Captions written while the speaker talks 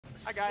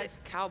Hi, guys.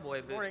 Sick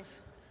cowboy boots. Morning.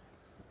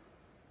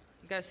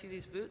 You guys see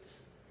these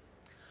boots?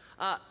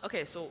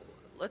 Okay, so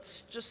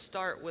let's just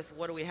start with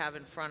what do we have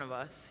in front of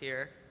us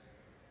here.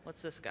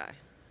 What's this guy?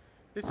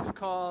 This is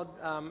called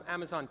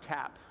Amazon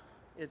Tap.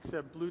 It's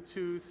a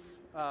Bluetooth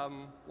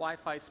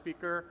Wi-Fi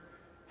speaker.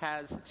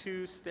 Has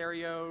 2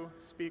 stereo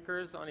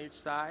speakers on each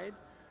side.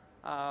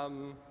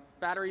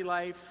 Battery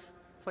life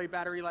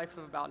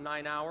of about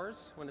 9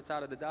 hours when it's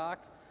out of the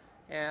dock,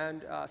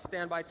 and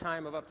standby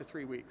time of up to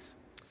 3 weeks.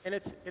 And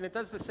it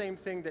does the same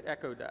thing that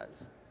Echo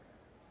does,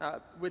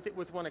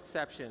 with one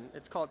exception.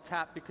 It's called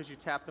Tap because you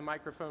tap the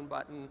microphone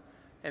button,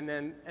 and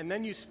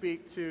then you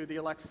speak to the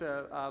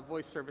Alexa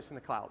voice service in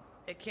the cloud.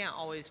 It can't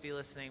always be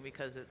listening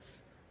because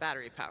it's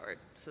battery powered,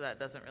 so that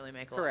doesn't really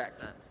make a Correct.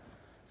 lot of sense.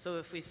 So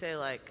if we say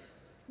like,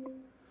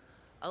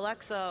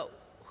 Alexa,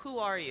 who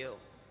are you?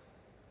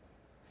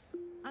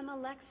 I'm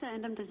Alexa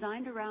and I'm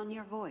designed around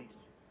your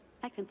voice.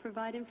 I can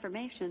provide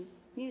information,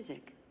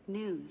 music,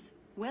 news,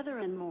 weather,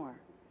 and more.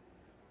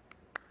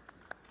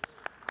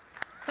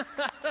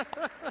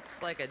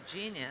 It's like a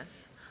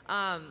genius.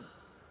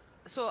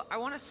 So I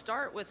want to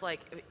start with like,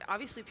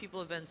 obviously people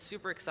have been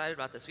super excited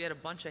about this. We had a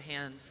bunch of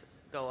hands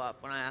go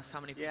up when I asked how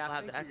many people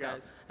have the thank you, Echo.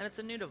 guys. And it's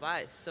a new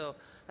device, so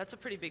that's a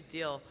pretty big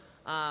deal.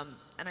 And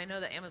I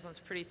know that Amazon's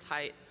pretty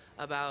tight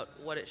about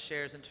what it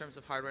shares in terms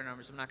of hardware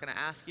numbers. I'm not going to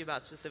ask you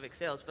about specific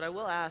sales, but I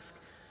will ask,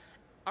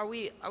 are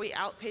we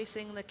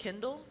outpacing the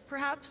Kindle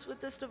perhaps with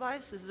this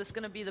device? Is this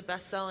going to be the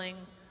best-selling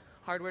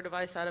hardware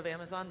device out of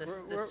Amazon,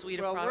 this suite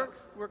of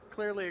products? We're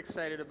clearly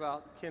excited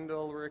about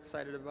Kindle. We're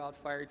excited about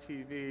Fire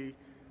TV.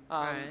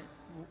 Right.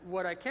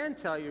 What I can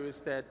tell you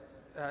is that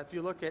if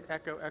you look at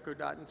Echo, Echo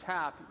Dot, and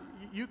Tap,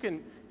 you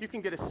can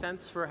get a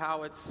sense for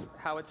how it's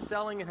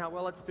selling and how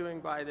well it's doing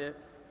by the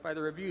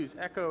reviews.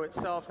 Echo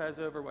itself has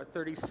over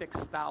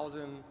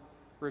 36,000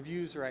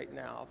 reviews right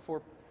now,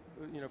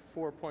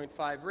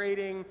 4.5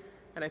 rating,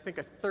 and I think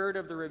a third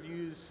of the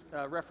reviews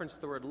reference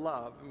the word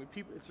love. I mean,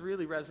 it's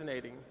really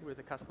resonating with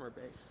the customer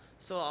base.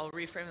 So I'll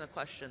reframe the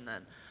question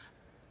then.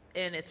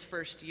 In its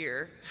first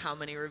year, how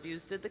many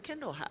reviews did the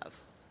Kindle have?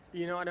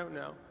 You know, I don't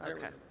know. I don't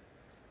Okay. know.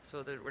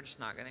 So we're just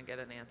not going to get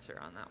an answer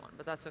on that one,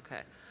 but that's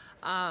okay.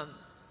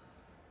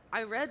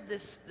 I read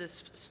this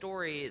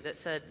story that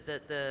said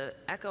that the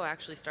Echo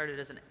actually started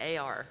as an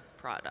AR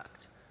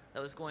product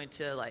that was going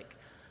to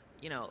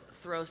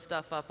throw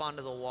stuff up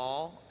onto the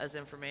wall as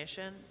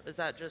information. Is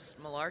that just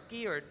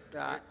malarkey, or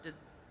did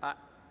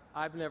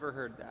I've never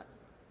heard that.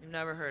 you've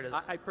never heard of it?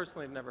 I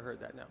personally have never heard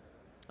that, no.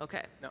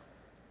 Okay. No.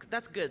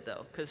 That's good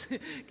though, because can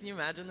you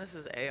imagine this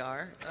as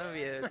AR? That would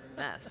be a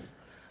mess.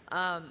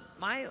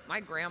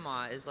 My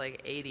grandma is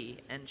like 80,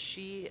 and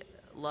she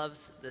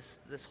loves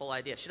this whole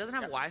idea. She doesn't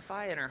have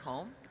Wi-Fi in her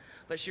home,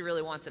 but she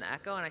really wants an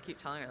Echo, and I keep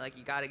telling her, like,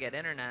 you got to get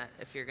internet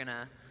if you're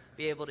gonna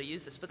be able to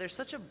use this. But there's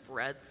such a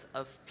breadth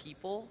of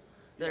people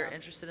that are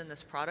interested in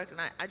this product, and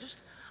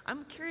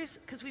I'm curious,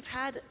 because we've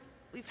had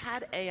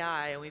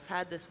AI and we've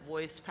had this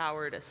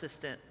voice-powered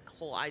assistant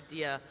whole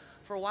idea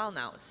for a while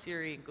now,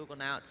 Siri, Google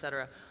Now,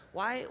 etc.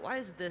 Why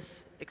is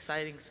this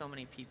exciting so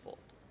many people?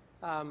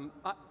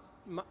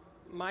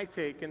 My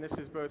take, and this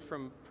is both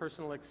from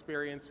personal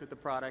experience with the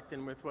product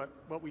and with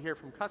what we hear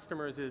from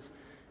customers, is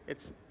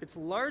it's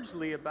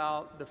largely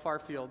about the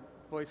far-field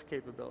voice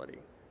capability.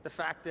 The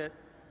fact that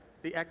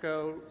the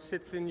Echo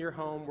sits in your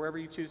home, wherever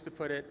you choose to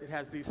put it. It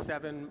has these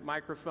 7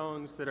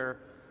 microphones that are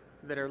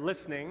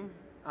listening,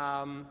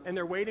 and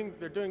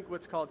they're doing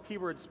what's called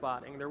keyword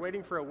spotting. They're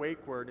waiting for a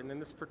wake word, and in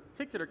this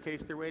particular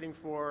case, they're waiting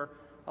for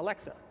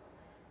Alexa.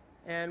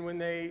 And when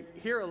they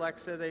hear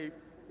Alexa,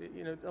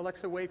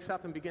 Alexa wakes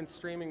up and begins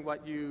streaming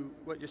what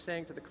you're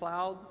saying to the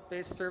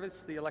cloud-based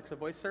service, the Alexa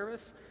voice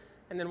service.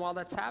 And then while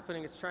that's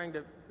happening,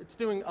 it's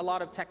doing a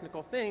lot of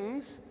technical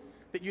things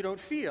that you don't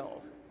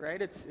feel,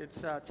 right? It's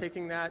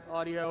taking that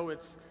audio,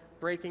 it's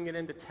breaking it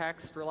into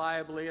text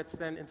reliably, it's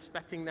then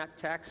inspecting that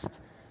text,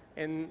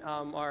 and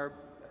our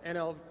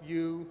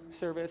NLU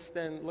service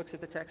then looks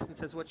at the text and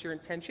says, what's your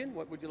intention?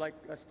 What would you like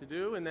us to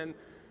do? And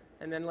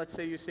then let's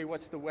say you say,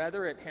 what's the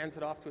weather? It hands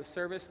it off to a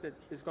service that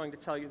is going to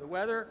tell you the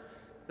weather.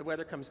 The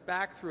weather comes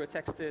back through a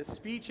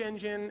text-to-speech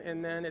engine,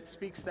 and then it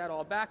speaks that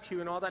all back to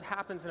you, and all that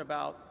happens in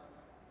about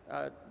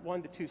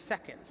 1 to 2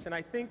 seconds. And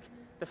I think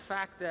the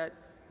fact that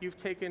you've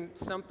taken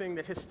something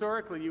that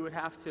historically you would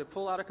have to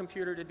pull out a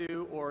computer to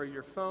do, or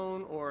your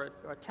phone, or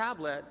a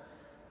tablet,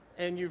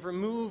 and you've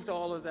removed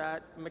all of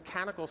that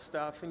mechanical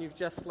stuff, and you've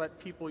just let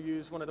people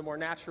use one of the more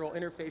natural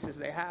interfaces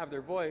they have,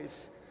 their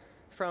voice,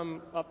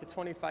 from up to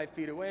 25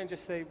 feet away, and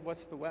just say,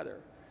 what's the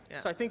weather? Yeah.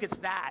 So I think it's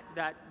that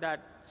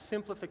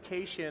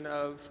simplification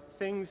of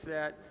things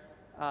that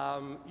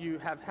you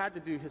have had to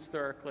do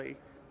historically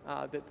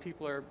that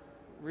people are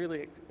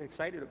really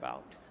excited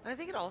about. And I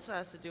think it also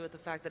has to do with the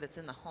fact that it's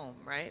in the home,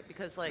 right?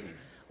 Because like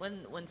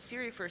when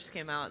Siri first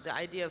came out, the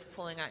idea of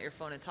pulling out your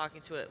phone and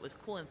talking to it was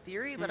cool in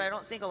theory, but I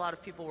don't think a lot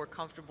of people were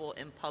comfortable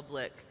in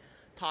public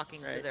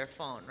talking to their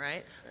phone,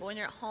 right? But when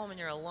you're at home and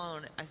you're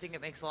alone, I think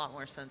it makes a lot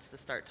more sense to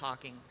start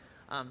talking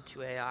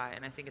to AI,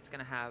 and I think it's going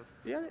to have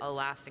Yeah. a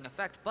lasting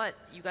effect. But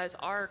you guys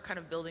are kind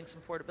of building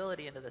some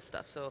portability into this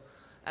stuff. So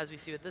as we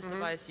see with this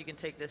device, you can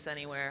take this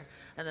anywhere.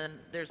 And then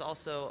there's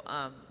also,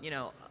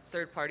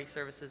 third-party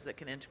services that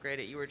can integrate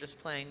it. You were just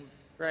playing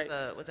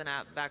with an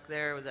app back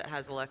there that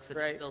has Alexa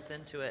built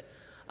into it.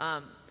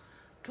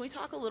 Can we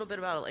talk a little bit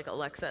about like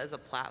Alexa as a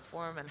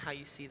platform and how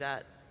you see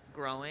that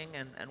growing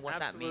and what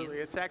that means?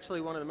 Absolutely. It's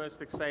actually one of the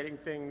most exciting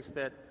things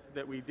that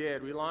we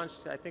did. We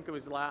launched, I think it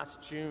was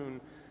last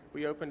June,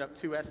 we opened up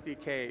 2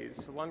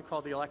 SDKs, one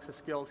called the Alexis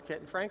Skills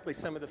Kit, and frankly,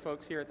 some of the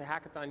folks here at the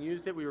hackathon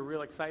used it. We were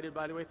real excited,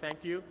 by the way,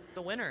 thank you.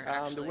 The winner,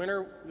 actually.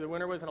 The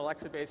winner was an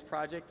Alexa-based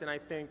project, and I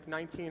think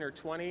 19 or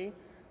 20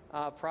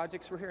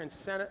 projects were here, and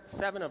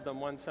 7 of them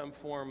won some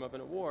form of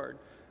an award.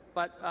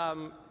 But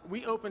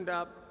we opened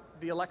up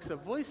the Alexa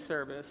voice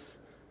service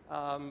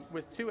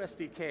with 2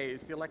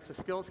 SDKs, the Alexis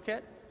Skills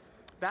Kit.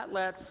 That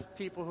lets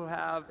people who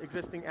have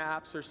existing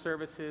apps or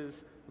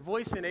services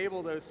voice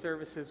enable those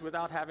services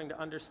without having to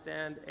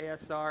understand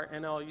ASR,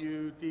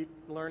 NLU, deep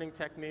learning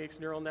techniques,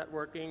 neural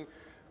networking.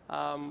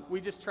 We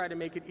just try to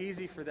make it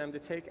easy for them to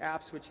take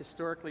apps which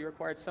historically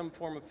required some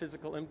form of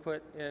physical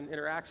input and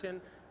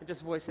interaction and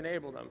just voice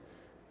enable them.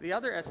 The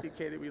other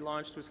SDK that we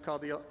launched was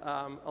called the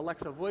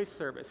Alexa voice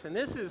service. And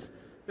this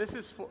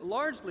is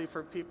largely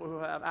for people who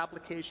have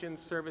applications,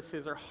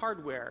 services, or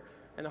hardware.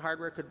 And the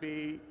hardware could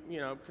be,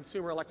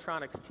 consumer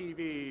electronics,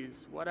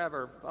 TVs,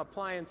 whatever,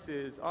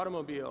 appliances,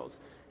 automobiles,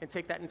 and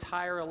take that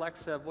entire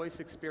Alexa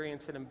voice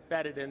experience and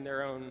embed it in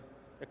their own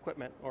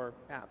equipment or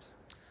apps.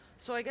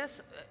 So I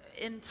guess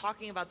in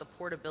talking about the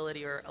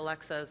portability or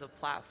Alexa as a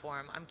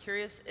platform, I'm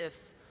curious if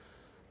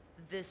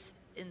this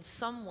in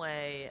some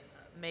way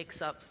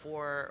makes up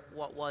for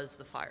what was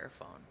the Fire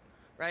Phone.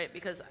 Right?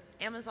 Because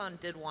Amazon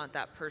did want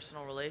that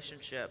personal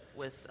relationship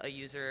with a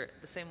user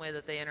the same way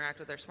that they interact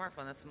with their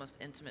smartphone. That's the most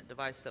intimate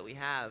device that we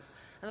have.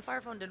 And the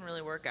Fire Phone didn't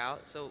really work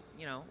out, so,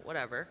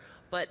 whatever.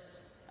 But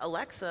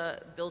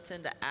Alexa built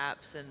into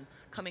apps and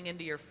coming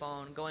into your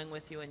phone, going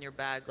with you in your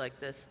bag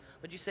like this,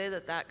 would you say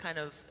that that kind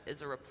of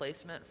is a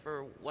replacement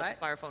for what the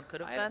Fire Phone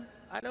could have been?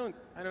 I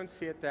don't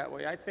see it that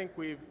way. I think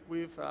we've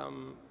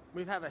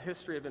have a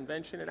history of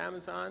invention at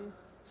Amazon.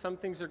 Some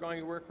things are going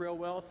to work real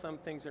well, some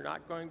things are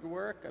not going to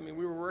work. I mean,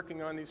 we were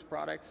working on these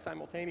products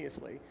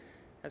simultaneously.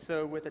 And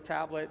so with the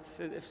tablets,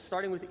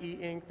 starting with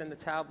e-ink, then the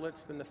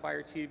tablets, then the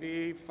Fire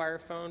TV, Fire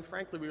Phone,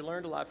 frankly, we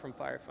learned a lot from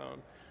Fire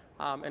Phone.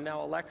 And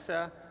now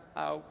Alexa,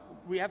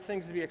 we have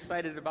things to be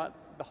excited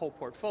about the whole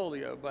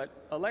portfolio,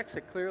 but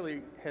Alexa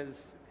clearly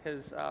has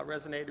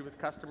resonated with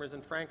customers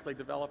and frankly,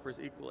 developers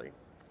equally.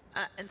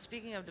 And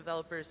speaking of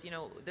developers,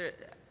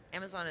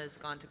 Amazon has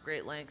gone to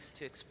great lengths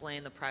to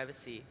explain the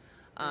privacy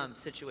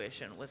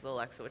situation with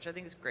Alexa, which I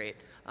think is great.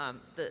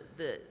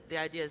 The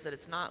idea is that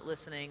it's not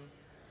listening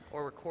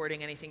or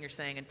recording anything you're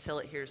saying until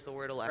it hears the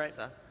word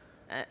Alexa,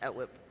 at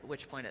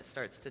which point it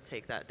starts to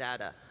take that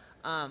data.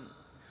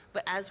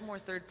 But as more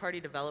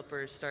third-party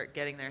developers start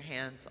getting their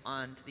hands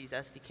onto these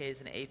SDKs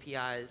and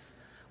APIs,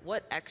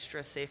 what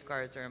extra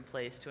safeguards are in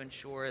place to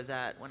ensure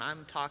that when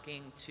I'm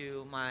talking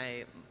to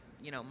my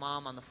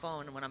mom on the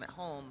phone and when I'm at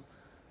home,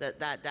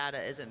 that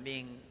data isn't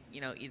being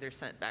either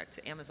sent back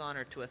to Amazon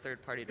or to a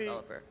third-party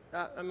developer?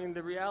 I mean,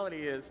 the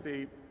reality is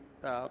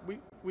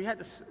we had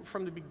to,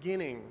 from the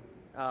beginning,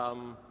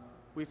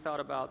 we thought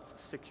about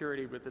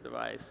security with the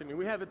device. I mean,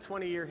 we have a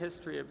 20-year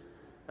history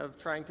of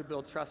trying to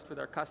build trust with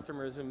our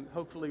customers, and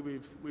hopefully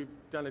we've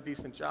done a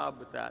decent job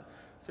with that.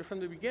 So from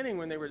the beginning,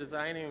 when we were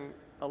designing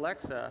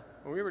Alexa,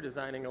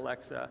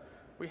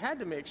 we had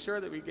to make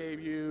sure that we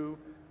gave you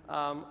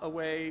a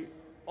way,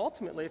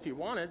 ultimately, if you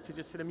wanted, to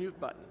just hit a mute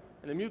button.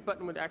 And the mute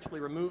button would actually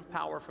remove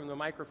power from the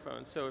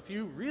microphone. So if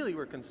you really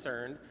were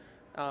concerned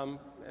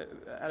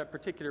at a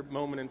particular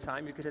moment in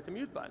time, you could hit the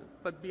mute button.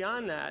 But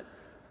beyond that,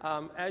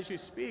 as you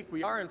speak,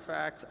 we are in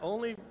fact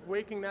only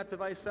waking that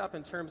device up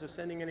in terms of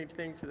sending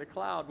anything to the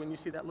cloud when you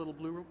see that little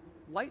blue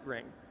light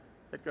ring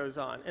that goes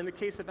on. In the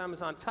case of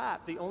Amazon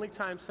Tap, the only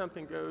time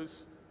something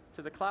goes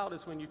to the cloud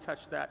is when you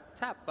touch that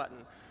tap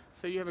button.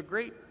 So you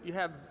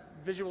have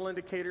visual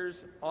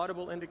indicators,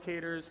 audible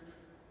indicators,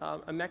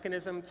 a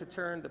mechanism to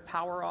turn the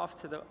power off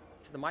to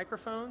the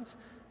microphones.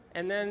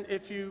 And then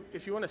if you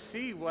want to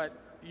see what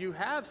you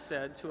have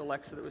said to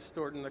Alexa that was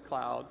stored in the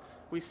cloud,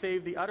 we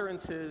save the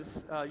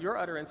utterances, your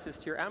utterances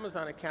to your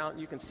Amazon account.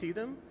 You can see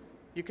them.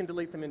 You can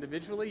delete them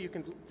individually. You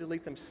can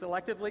delete them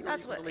selectively.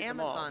 That's what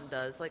Amazon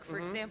does. Like, for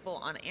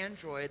example, on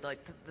Android, like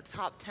the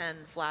top 10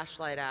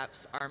 flashlight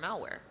apps are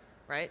malware,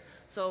 right?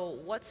 So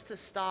what's to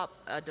stop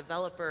a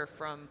developer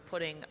from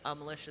putting a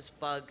malicious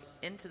bug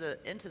into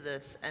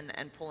this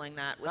and pulling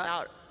that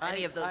without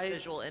any of those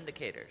visual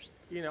indicators?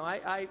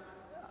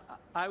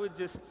 I would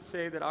just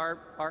say that our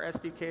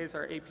SDKs,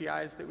 our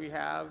APIs that we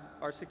have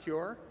are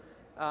secure.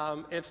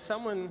 If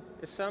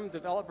some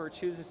developer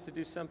chooses to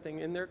do something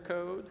in their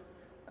code,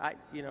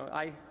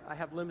 I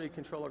have limited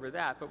control over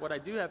that. But what I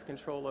do have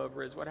control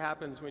over is what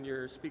happens when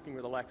you're speaking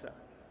with Alexa.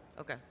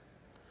 Okay.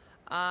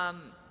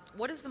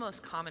 What is the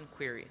most common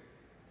query?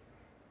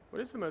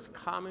 What is the most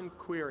common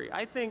query?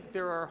 I think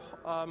there are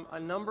a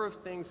number of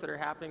things that are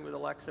happening with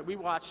Alexa. We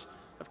watch,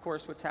 of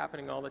course, what's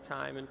happening all the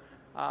time, and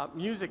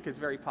music is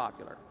very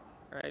popular,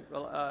 right?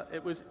 Well,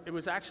 it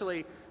was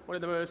actually one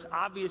of the most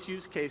obvious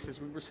use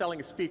cases. We were selling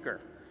a speaker.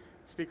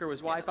 The speaker was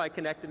Wi-Fi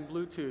connected and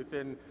Bluetooth,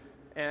 and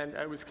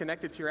it was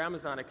connected to your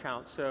Amazon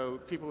account, so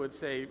people would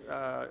say,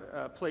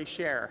 play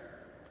share,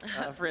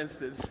 for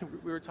instance.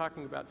 We were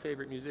talking about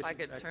favorite musicians. I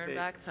could turn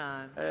back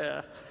time.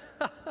 Yeah.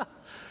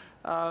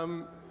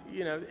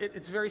 You know,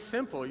 it's very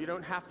simple. You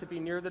don't have to be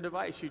near the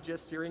device.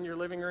 You're in your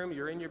living room,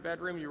 you're in your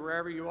bedroom, you're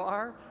wherever you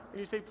are, and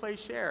you say, play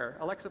share,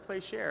 Alexa, play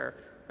share.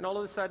 And all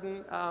of a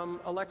sudden,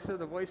 Alexa,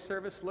 the voice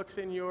service, looks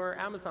in your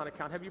Amazon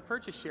account. Have you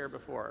purchased share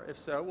before? If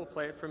so, we'll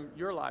play it from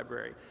your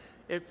library.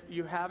 If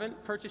you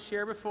haven't purchased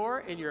share before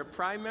and you're a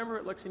Prime member,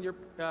 it looks in your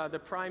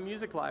the Prime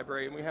music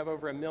library, and we have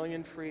over 1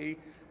 million free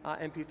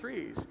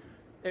MP3s.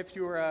 If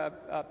you're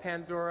a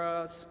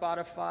Pandora,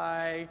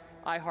 Spotify,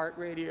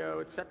 iHeartRadio,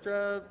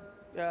 etc.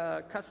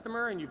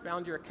 Customer, and you've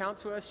bound your account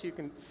to us, you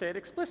can say it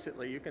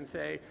explicitly. You can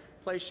say,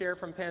 play share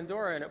from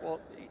Pandora, and it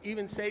will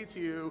even say to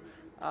you,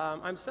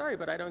 I'm sorry,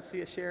 but I don't see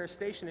a share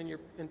station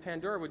in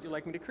Pandora. Would you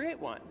like me to create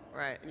one?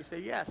 Right. And you say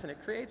yes, and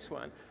it creates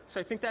one.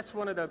 So I think that's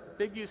one of the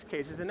big use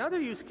cases. Another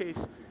use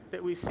case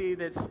that we see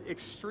that's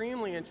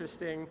extremely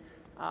interesting,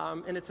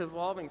 and it's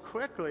evolving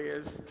quickly,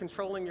 is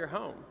controlling your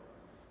home,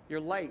 your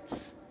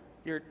lights,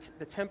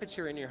 the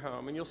temperature in your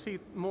home. And you'll see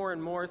more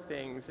and more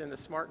things in the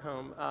smart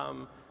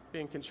home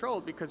being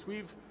controlled, because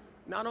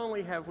not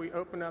only have we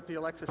opened up the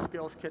Alexis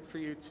Skills Kit for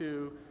you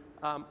to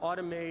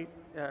automate,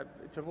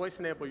 to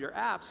voice enable your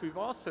apps, we've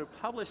also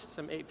published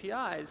some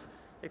APIs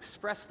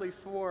expressly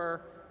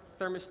for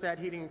thermostat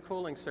heating and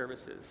cooling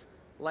services,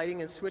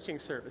 lighting and switching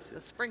services.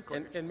 The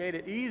sprinklers. And made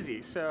it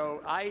easy.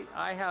 So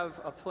I have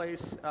a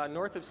place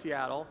north of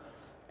Seattle,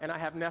 and I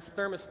have Nest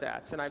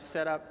thermostats, and I've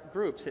set up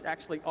groups. It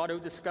actually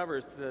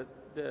auto-discovers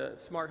the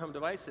smart home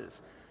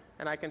devices.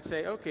 And I can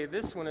say, okay,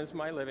 this one is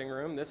my living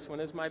room, this one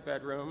is my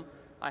bedroom.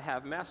 I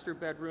have master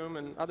bedroom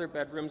and other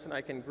bedrooms, and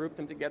I can group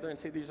them together and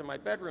say, these are my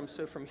bedrooms.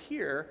 So from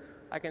here,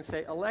 I can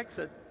say,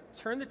 Alexa,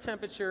 turn the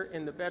temperature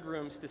in the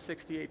bedrooms to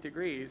 68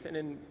 degrees. And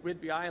in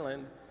Whidbey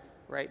Island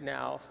right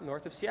now,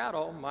 north of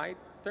Seattle, my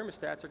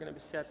thermostats are going to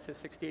be set to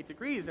 68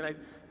 degrees. And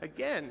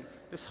again,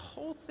 this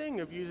whole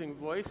thing of using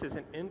voice as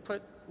an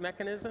input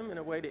mechanism and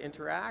a way to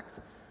interact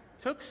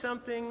took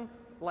something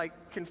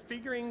like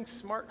configuring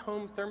smart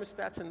home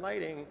thermostats and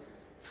lighting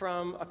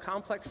from a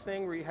complex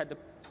thing where you had to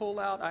pull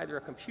out either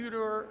a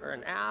computer or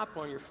an app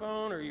on your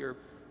phone or your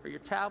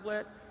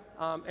tablet,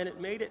 and it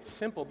made it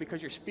simple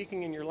because you're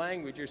speaking in your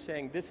language. You're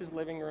saying, this is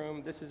living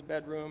room, this is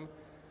bedroom.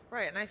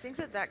 Right, and I think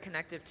that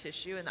connective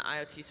tissue in the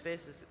IoT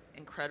space is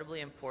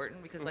incredibly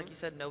important because, like you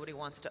said, nobody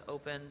wants to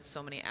open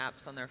so many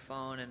apps on their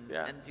phone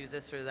and do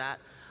this or that.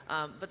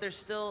 But there's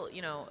still,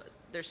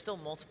 there's still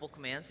multiple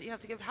commands that you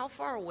have to give. How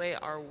far away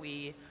are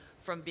we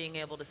from being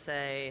able to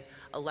say,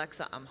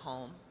 Alexa, I'm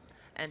home,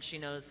 and she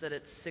knows that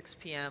it's 6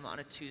 p.m. on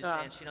a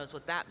Tuesday, and she knows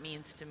what that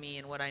means to me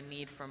and what I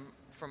need from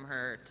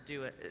her to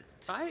do it,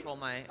 to control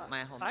my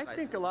home devices. I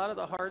think a lot of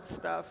the hard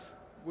stuff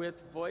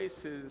with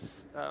voice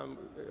is,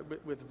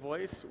 with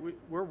voice,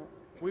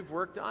 we've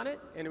worked on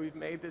it, and we've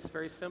made this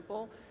very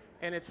simple,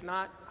 and it's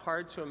not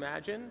hard to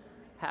imagine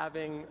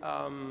having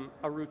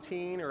a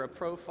routine or a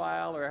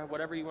profile or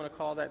whatever you want to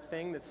call that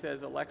thing that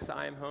says, Alexa,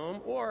 I am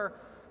home, or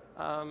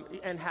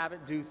and have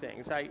it do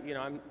things.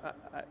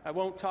 I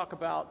won't talk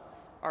about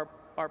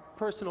our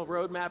personal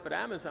roadmap at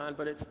Amazon,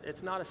 but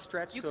it's not a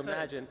stretch to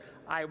imagine.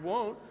 I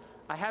won't.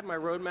 I had my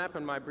roadmap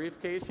in my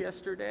briefcase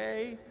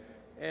yesterday,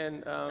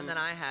 and then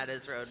I had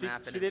his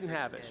roadmap. She didn't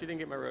have it. She didn't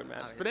get my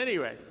roadmaps. But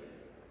anyway,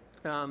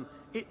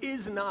 it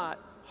is not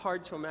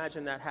hard to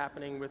imagine that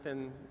happening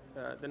within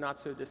the not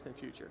so distant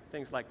future.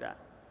 Things like that.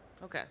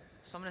 Okay,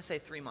 so I'm going to say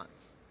 3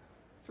 months.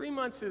 3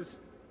 months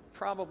is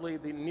probably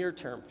the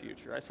near-term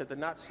future. I said the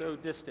not so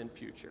distant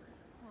future.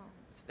 Well,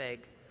 it's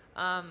vague.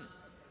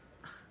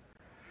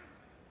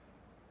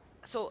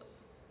 So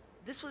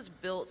this was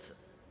built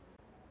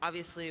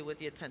obviously with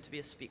the intent to be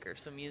a speaker,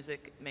 so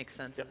music makes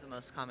sense as the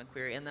most common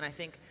query, and then I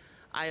think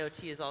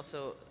IoT is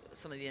also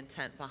some of the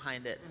intent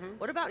behind it.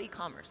 What about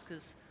e-commerce?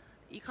 Because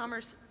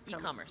e-commerce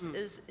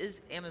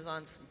is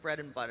Amazon's bread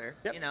and butter.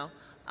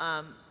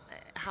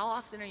 How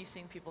often are you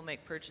seeing people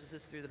make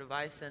purchases through the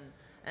device,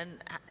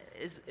 and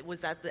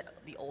was that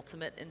the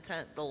ultimate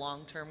intent, the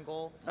long-term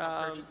goal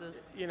of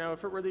purchases?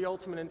 If it were the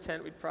ultimate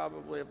intent, we'd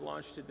probably have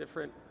launched a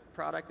different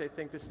product. I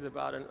think this is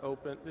about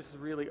this is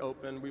really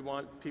open. We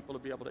want people to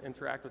be able to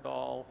interact with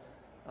all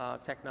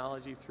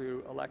technology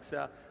through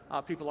Alexa.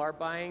 People are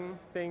buying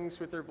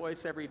things with their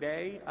voice every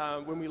day.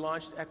 When we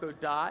launched Echo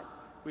Dot,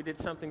 we did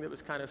something that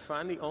was kind of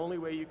fun. The only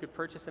way you could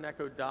purchase an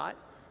Echo Dot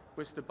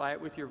was to buy it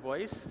with your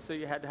voice. So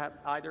you had to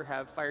either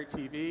have Fire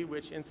TV,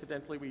 which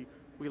incidentally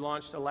we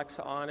launched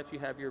Alexa on if you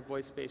have your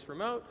voice-based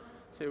remote.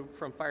 So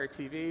from Fire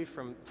TV,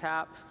 from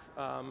Tap,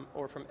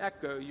 or from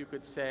Echo, you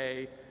could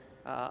say,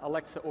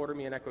 Alexa, order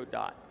me an Echo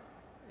Dot.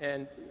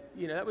 And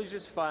that was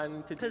just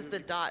fun to do. Because the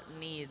dot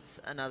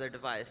needs another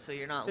device, so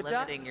you're not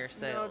limiting your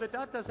sales. No, the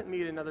dot doesn't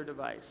need another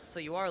device. So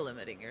you are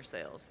limiting your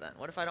sales then.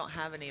 What if I don't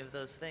have any of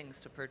those things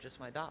to purchase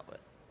my dot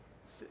with?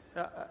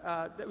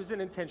 That was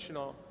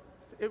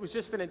it was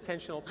just an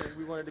intentional thing.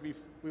 We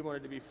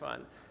wanted to be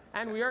fun.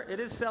 And it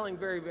is selling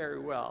very, very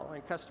well,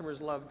 and customers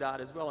love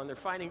dot as well, and they're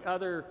finding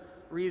other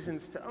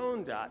reasons to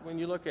own dot. When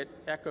you look at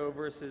Echo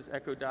versus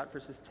Echo Dot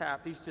versus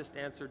Tap, these just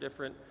answer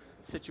different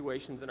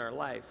situations in our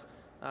life.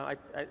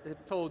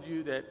 I've told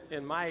you that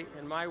in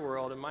my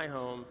world, in my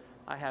home,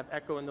 I have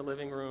Echo in the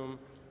living room.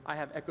 I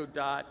have Echo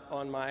Dot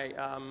on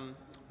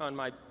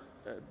my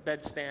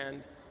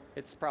bedstand.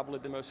 It's probably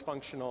the most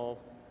functional,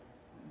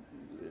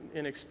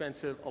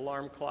 inexpensive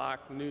alarm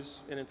clock,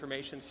 news and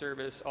information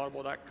service,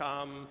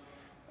 audible.com,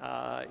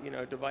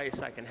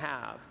 device I can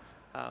have.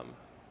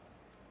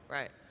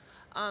 Right.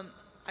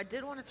 I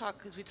did want to talk,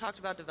 because we talked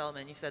about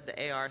development. You said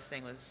the AR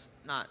thing was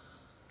not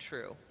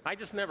true. I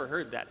just never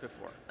heard that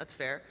before. That's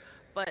fair.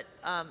 But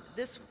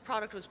this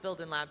product was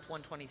built in Lab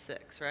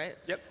 126, right?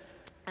 Yep.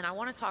 And I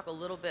want to talk a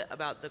little bit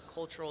about the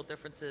cultural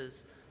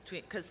differences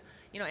between, because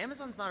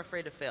Amazon's not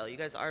afraid to fail. You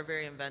guys are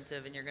very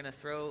inventive, and you're going to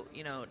throw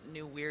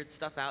new weird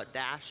stuff out.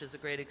 Dash is a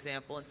great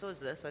example, and so is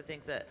this. I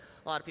think that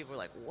a lot of people are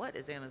like, "What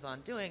is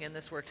Amazon doing?" And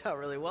this worked out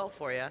really well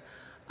for you.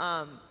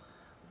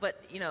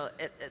 But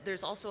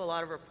there's also a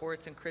lot of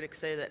reports and critics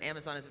say that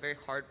Amazon is a very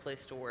hard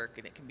place to work,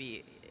 and it can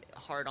be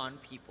hard on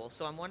people.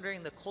 So I'm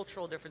wondering the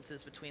cultural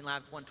differences between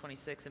Lab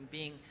 126 and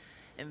being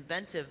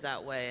inventive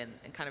that way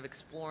and kind of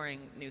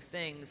exploring new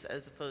things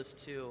as opposed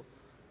to,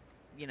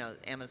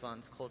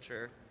 Amazon's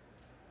culture.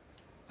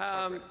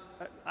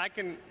 I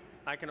can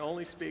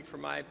only speak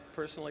from my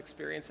personal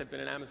experience. I've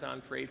been at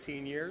Amazon for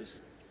 18 years.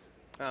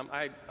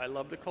 I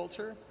love the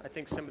culture. I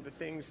think some of the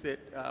things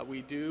that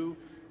we do,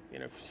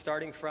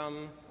 starting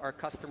from our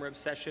customer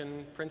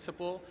obsession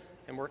principle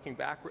and working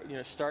backward,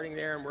 starting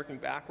there and working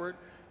backward,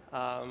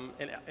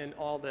 and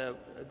all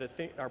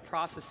our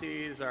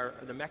processes,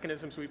 the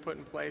mechanisms we put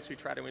in place, we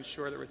try to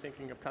ensure that we're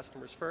thinking of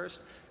customers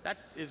first. That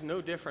is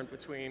no different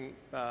between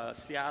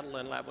Seattle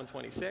and Lab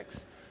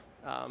 126.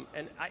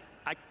 And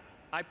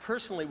I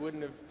personally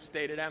wouldn't have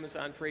stayed at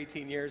Amazon for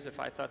 18 years if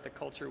I thought the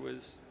culture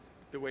was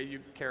the way you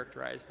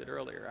characterized it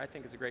earlier. I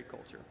think it's a great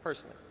culture,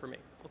 personally, for me.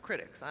 Well,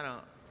 critics, I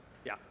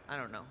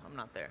don't know. I'm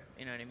not there.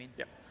 You know what I mean?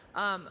 Yeah.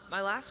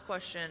 My last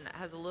question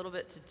has a little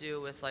bit to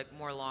do with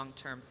more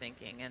long-term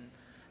thinking, and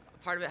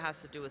part of it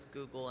has to do with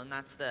Google, and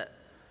that's that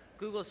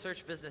Google's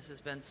search business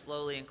has been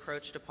slowly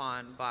encroached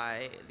upon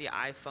by the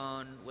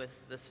iPhone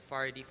with the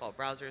Safari default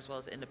browser, as well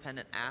as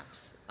independent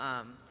apps.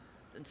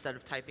 Instead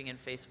of typing in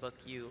Facebook,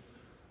 you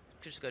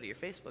just go to your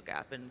Facebook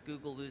app, and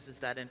Google loses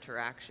that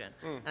interaction.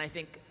 And I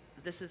think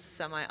this is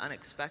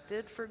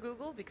semi-unexpected for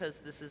Google, because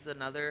this is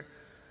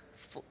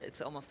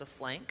it's almost a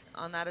flank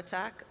on that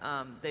attack.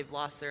 They've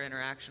lost their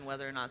interaction,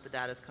 whether or not the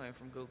data is coming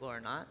from Google or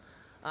not.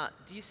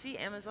 Do you see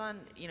Amazon,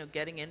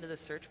 getting into the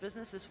search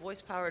business? This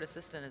voice-powered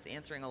assistant is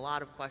answering a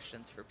lot of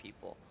questions for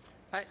people.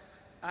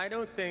 I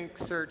don't think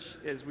search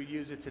as we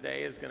use it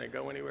today is going to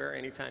go anywhere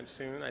anytime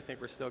soon. I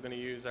think we're still going to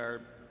use our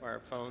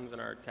phones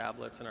and our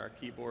tablets and our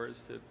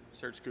keyboards to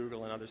search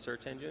Google and other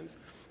search engines.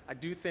 I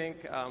do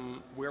think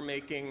we're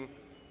making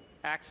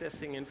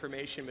accessing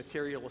information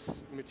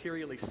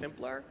materially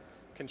simpler,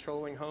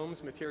 controlling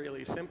homes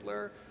materially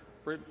simpler.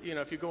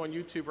 If you go on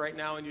YouTube right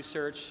now and you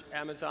search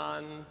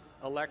Amazon,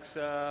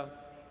 Alexa,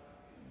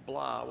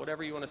 blah,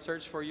 whatever you want to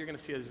search for, you're going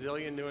to see a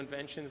zillion new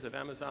inventions of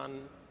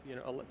Amazon,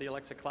 the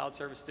Alexa cloud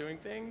service doing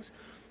things.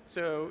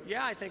 So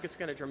yeah, I think it's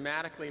going to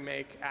dramatically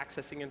make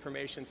accessing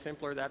information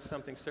simpler. That's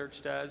something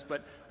search does.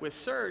 But with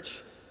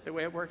search, the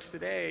way it works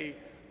today,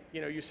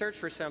 you search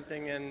for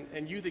something,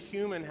 and you, the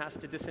human, has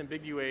to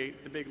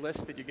disambiguate the big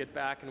list that you get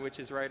back and which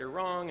is right or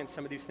wrong, and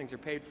some of these things are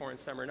paid for and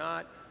some are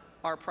not.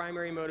 Our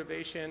primary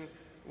motivation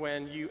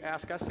when you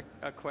ask us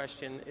a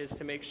question is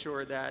to make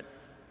sure that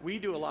we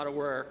do a lot of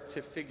work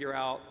to figure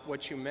out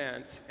what you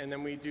meant, and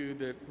then we do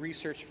the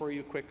research for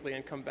you quickly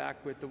and come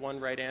back with the one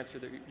right answer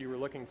that you were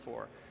looking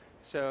for.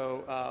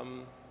 So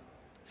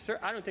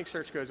I don't think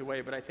search goes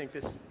away, but I think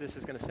this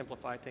is going to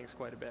simplify things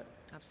quite a bit.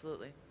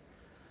 Absolutely.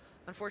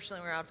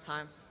 Unfortunately, we're out of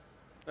time.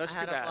 That's I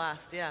had too bad. a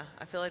blast. Yeah,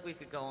 I feel like we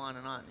could go on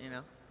and on.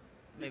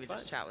 Maybe fun.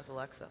 just chat with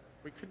Alexa.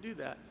 We could do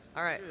that.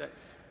 All right.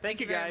 Thank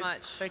you, very guys.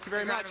 much. Thank you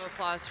very much. Round of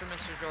applause for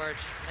Mr. George.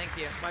 Thank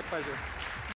you. My pleasure.